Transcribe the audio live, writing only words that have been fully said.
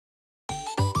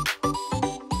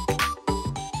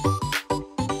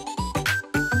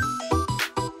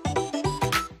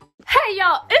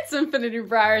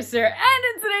InfinityBreyersCo, and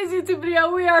in today's YouTube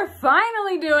video, we are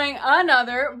finally doing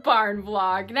another barn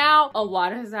vlog. Now, a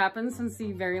lot has happened since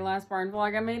the very last barn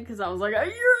vlog I made, because I was like, a year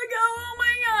ago, oh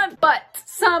my god! But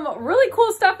some really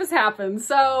cool stuff has happened.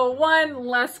 So, one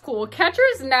less cool.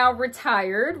 Catcher'S now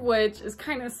retired, which is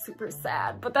kind of super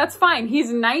sad, but that's fine.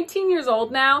 He's 19 years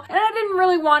old now, and I didn't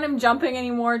really want him jumping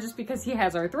anymore just because he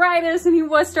has arthritis, and he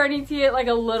was starting to get like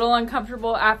a little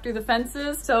uncomfortable after the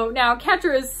fences. So now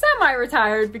Catcher is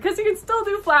semi-retired because he can still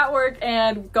do flat work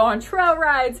and go on trail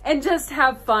rides and just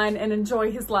have fun and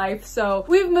enjoy his life. So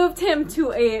we've moved him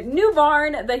to a new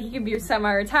barn that he can be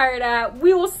semi-retired at.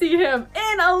 We will see him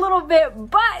in a little bit,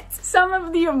 but some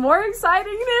of the more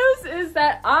exciting news is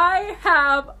that I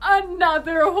have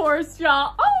another horse,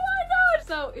 y'all. Oh my gosh!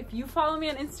 So if you follow me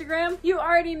on Instagram, you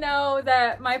already know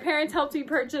that my parents helped me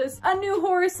purchase a new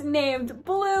horse named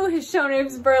Blue. His show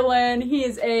name's Berlin. He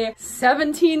is a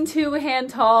 17.2 hand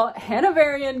tall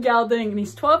Hanoverian gelding, and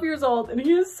he's 12 years old, and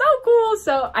he is so cool.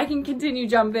 So I can continue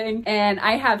jumping, and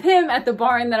I have him at the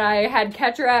barn that I had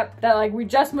Catcher at, that like we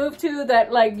just moved to,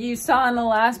 that like you saw in the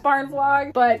last barn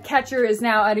vlog. But Catcher is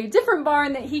now at a different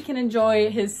barn that he can enjoy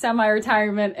his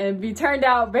semi-retirement and be turned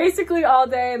out basically all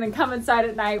day and then come inside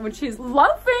at night, which he's loving.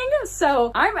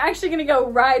 So I'm actually gonna go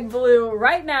ride Blue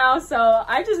right now, so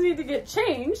I just need to get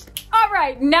changed. All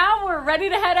right, now we're ready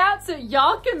to head out so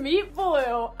y'all can meet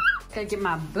Blue. Gotta get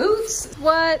my boots.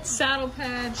 What saddle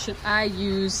pad should I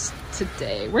use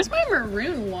today? Where's my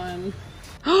maroon one?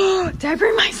 Oh, did I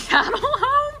bring my saddle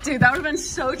home? Dude, that would have been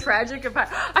so tragic if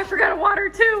I forgot water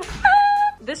too.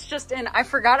 This just in, I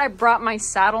forgot I brought my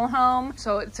saddle home.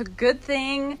 So it's a good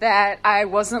thing that I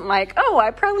wasn't like, oh,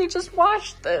 I probably just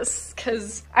washed this,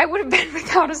 because I would have been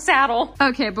without a saddle.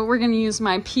 Okay, but we're gonna use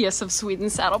my PS of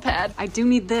Sweden saddle pad. I do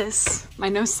need this. My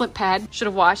no slip pad. Should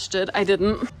have washed it, I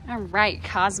didn't. All right,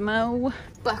 Cosmo.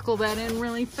 Buckle that in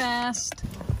really fast.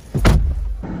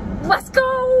 Let's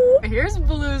go! Here's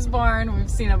Blue's barn. We've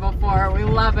seen it before, we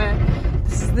love it.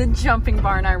 This is the jumping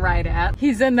barn I ride at.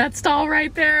 He's in that stall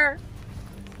right there.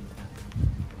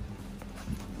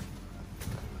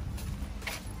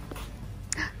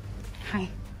 Hi.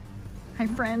 Hi,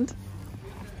 friend.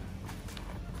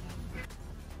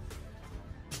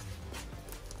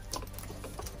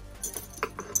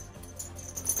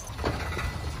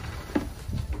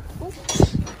 Oh.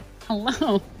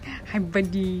 Hello. Hi,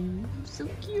 buddy. So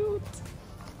cute.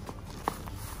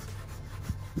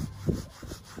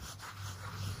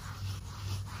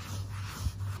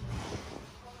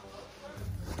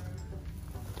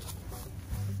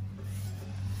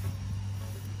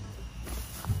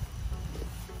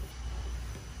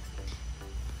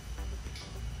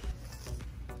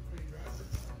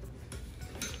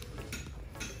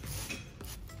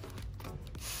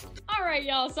 Alright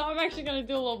y'all, so I'm actually gonna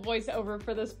do a little voiceover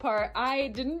for this part. I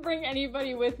didn't bring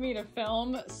anybody with me to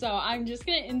film, so I'm just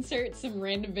gonna insert some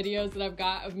random videos that I've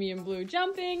got of me and Blue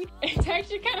jumping. It's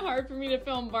actually kind of hard for me to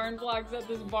film barn vlogs at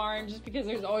this barn just because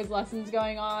there's always lessons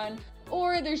going on,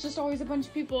 or there's just always a bunch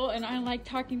of people and I like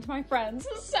talking to my friends.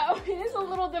 So it is a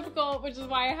little difficult, which is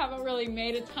why I haven't really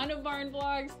made a ton of barn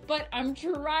vlogs, but I'm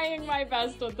trying my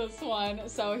best with this one.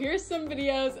 So here's some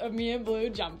videos of me and Blue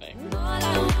jumping.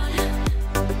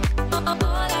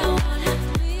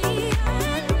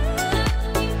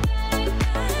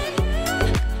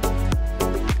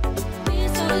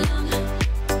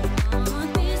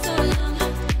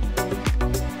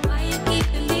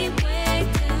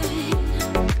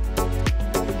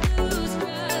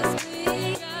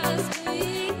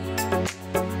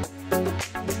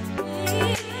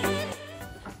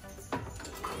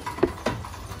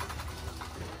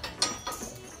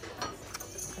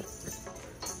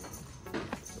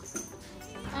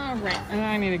 Alright, and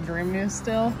I need a grim news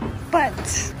still. But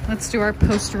let's do our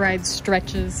post-ride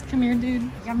stretches. Come here,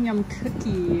 dude. Yum yum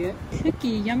cookie. Cookie,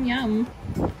 yum yum.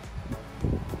 Good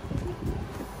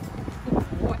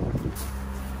boy.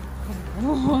 Good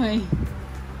boy.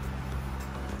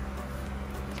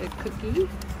 Good cookie.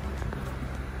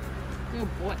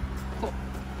 Good boy. Cool.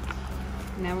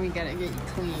 Now we gotta get you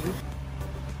clean.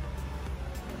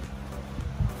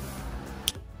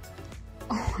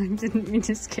 Oh, I didn't mean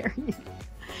to scare you.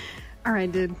 All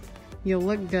right, dude, you'll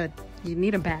look good. You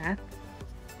need a bath,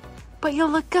 but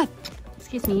you'll look good.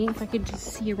 Excuse me, if I could just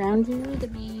see around you,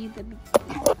 that'd be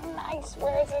kind of nice.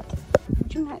 Where is it?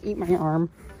 Would you not eat my arm?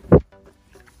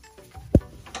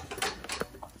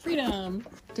 Freedom.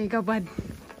 There you go, bud.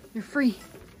 You're free.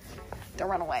 Don't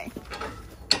run away.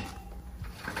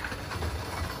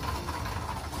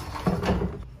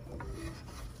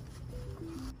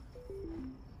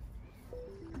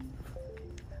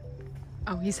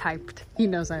 Oh, he's hyped. He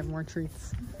knows I have more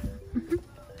treats.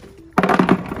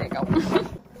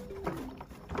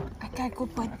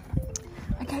 go, bud.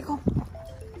 I gotta go.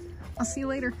 I'll see you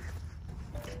later.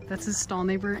 That's his stall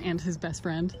neighbor and his best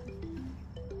friend.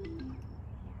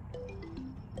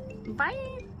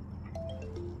 Bye.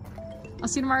 I'll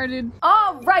see you tomorrow, dude.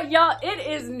 All right, y'all, it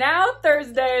is now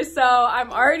Thursday, so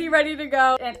I'm already ready to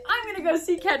go, and I'm gonna go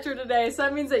see Catcher today, so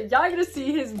that means that y'all gonna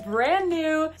see his brand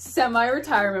new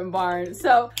semi-retirement barn.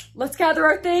 So let's gather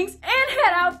our things and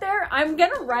head out there. I'm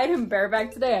gonna ride him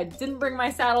bareback today. I didn't bring my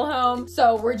saddle home,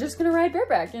 so we're just gonna ride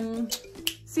bareback and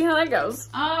see how that goes.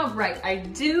 All right, I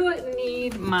do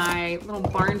need my little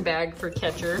barn bag for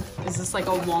Catcher. Is this like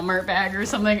a Walmart bag or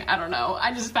something? I don't know.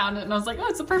 I just found it and I was like, oh,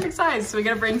 it's the perfect size. So we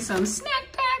gotta bring some snack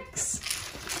packs.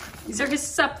 These are his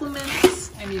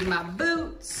supplements. I need my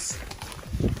boots.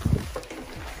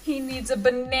 He needs a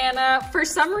banana. For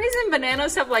some reason,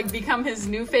 bananas have like become his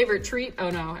new favorite treat. Oh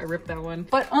no, I ripped that one.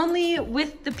 But only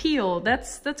with the peel.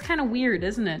 That's kind of weird,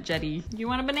 isn't it, Jetty? You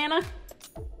want a banana?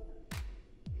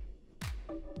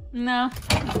 No.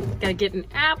 Gotta get an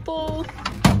apple.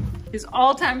 His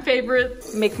all-time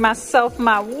favorite. Make myself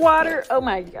my water. Oh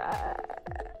my God.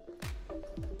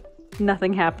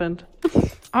 Nothing happened.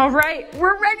 All right,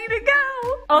 we're ready to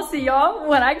go. I'll see y'all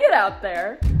when I get out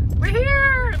there. We're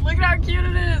here. Look at how cute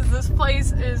it is. This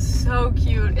place is so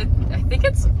cute. I think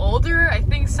it's older. I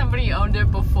think somebody owned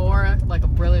it before, like a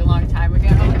really long time ago.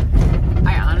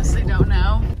 I honestly don't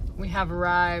know. We have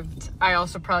arrived. I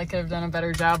also probably could have done a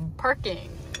better job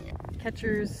parking.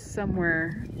 Catcher's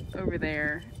somewhere over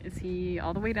there. Is he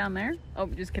all the way down there? Oh,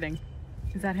 just kidding.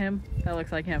 Is that him? That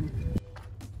looks like him.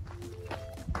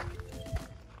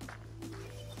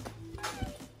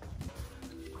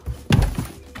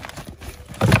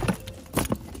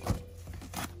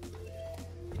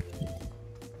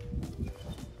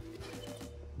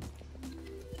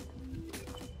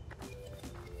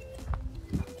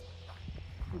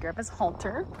 Grab his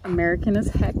halter. American as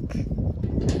heck.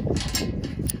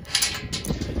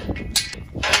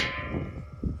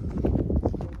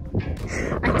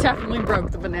 I definitely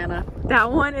broke the banana.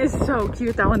 That one is so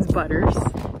cute. That one's Butters.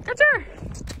 Catcher!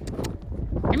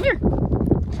 Come here.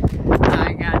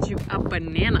 I got you a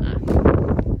banana.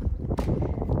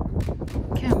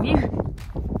 Come here.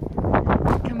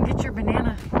 Come get your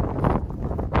banana.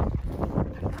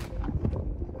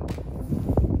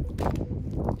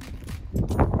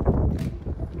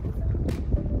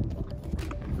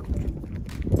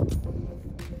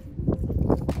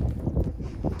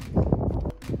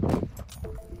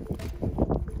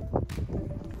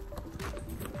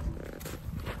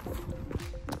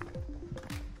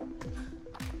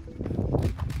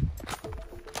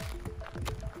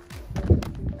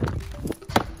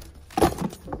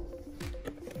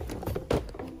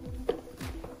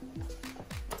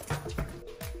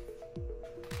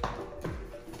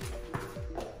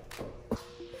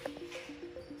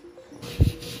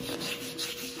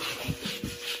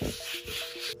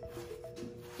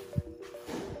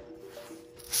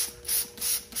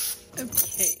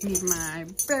 Okay, need my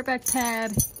bareback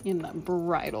pad and the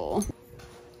bridle.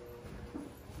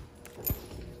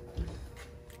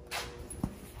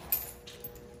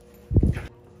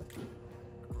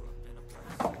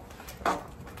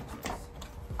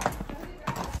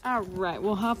 All right,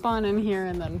 we'll hop on in here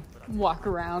and then walk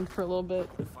around for a little bit.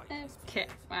 Okay,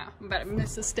 wow, I'm about to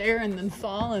miss a stair and then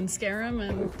fall and scare him,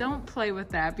 and don't play with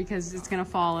that because it's gonna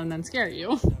fall and then scare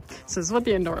you. So this is what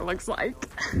the indoor looks like.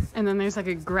 And then there's like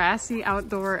a grassy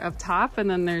outdoor up top, and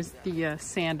then there's the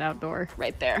sand outdoor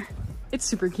right there. It's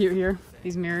super cute here.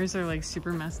 These mirrors are like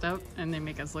super messed up and they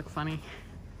make us look funny.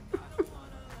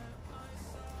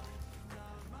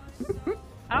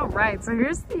 All right, so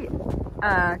here's the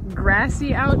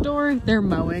grassy outdoor. They're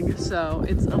mowing, so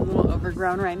it's a little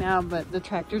overgrown right now, but the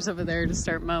tractor's over there to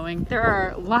start mowing. There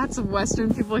are lots of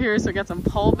Western people here, so we got some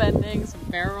pole bending, some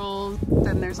barrels.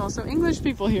 Then there's also English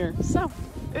people here, so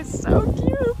it's so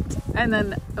cute. And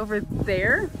then over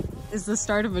there is the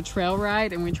start of a trail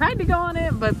ride, and we tried to go on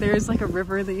it, but there's like a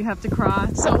river that you have to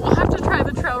cross. So we'll have to try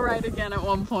the trail ride again at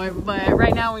one point, but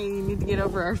right now we need to get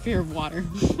over our fear of water.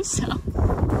 So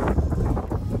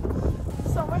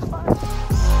much fun.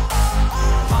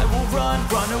 I will run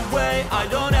away, I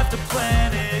don't have to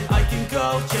plan it. I can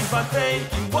go, change my fate,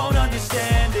 you won't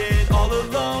understand it. All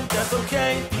alone, that's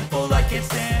okay, people I can't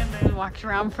stand it. We walked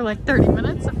around for like 30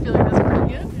 minutes, I feel like that's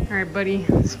pretty good. All right, buddy,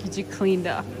 let's get you cleaned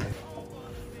up.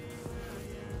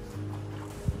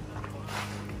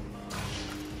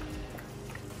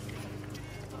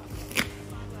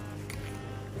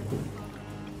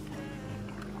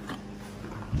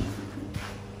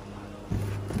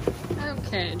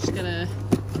 Okay, just gonna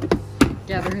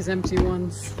gather his empty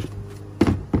ones.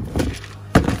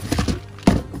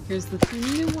 Here's the 2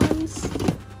 new ones.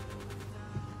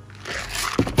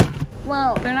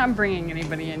 Well, they're not bringing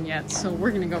anybody in yet, so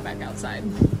we're gonna go back outside.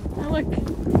 Oh, look,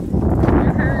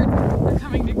 you're heard. They're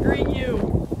coming to greet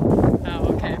you.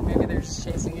 Oh, okay, maybe they're just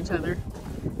chasing each other.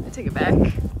 I take it back.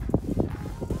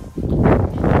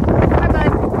 Bye,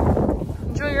 bud.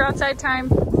 Enjoy your outside time.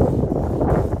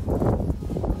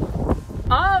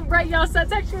 Alright, y'all, so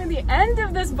that's actually the end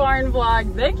of this barn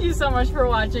vlog. Thank you so much for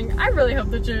watching. I really hope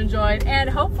that you enjoyed, and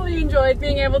hopefully you enjoyed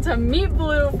being able to meet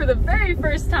Blue for the very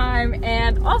first time,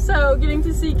 and also getting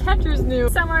to see Catcher's new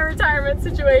semi-retirement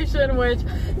situation, which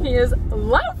he is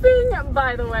laughing,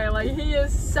 by the way. Like, he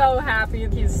is so happy.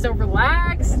 He's so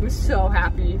relaxed. I'm so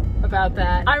happy about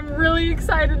that. I'm really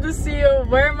excited to see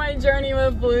where my journey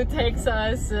with Blue takes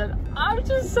us, and I'm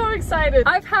just so excited.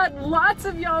 I've had lots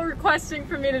of y'all requesting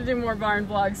for me to do more barn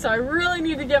vlogs, so I really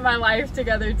need to get my life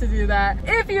together to do that.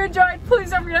 If you enjoyed, please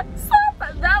don't forget to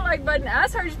slap that like button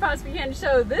as hard as you possibly can to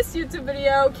show this YouTube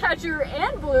video, Catcher,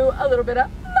 and Blue a little bit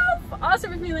of love. Also,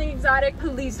 if you're feeling exotic,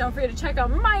 please don't forget to check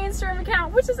out my Instagram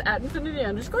account, which is at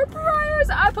InfinityBreyersCo.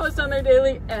 I post on there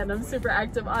daily, and I'm super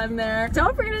active on there.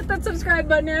 Don't forget to hit that subscribe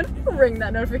button and ring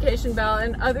that notification bell.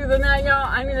 And other than that, y'all,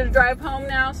 I need to drive home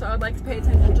now, so I'd like to pay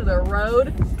attention to the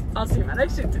road. I'll see you in my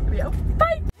next YouTube video.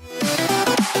 Bye!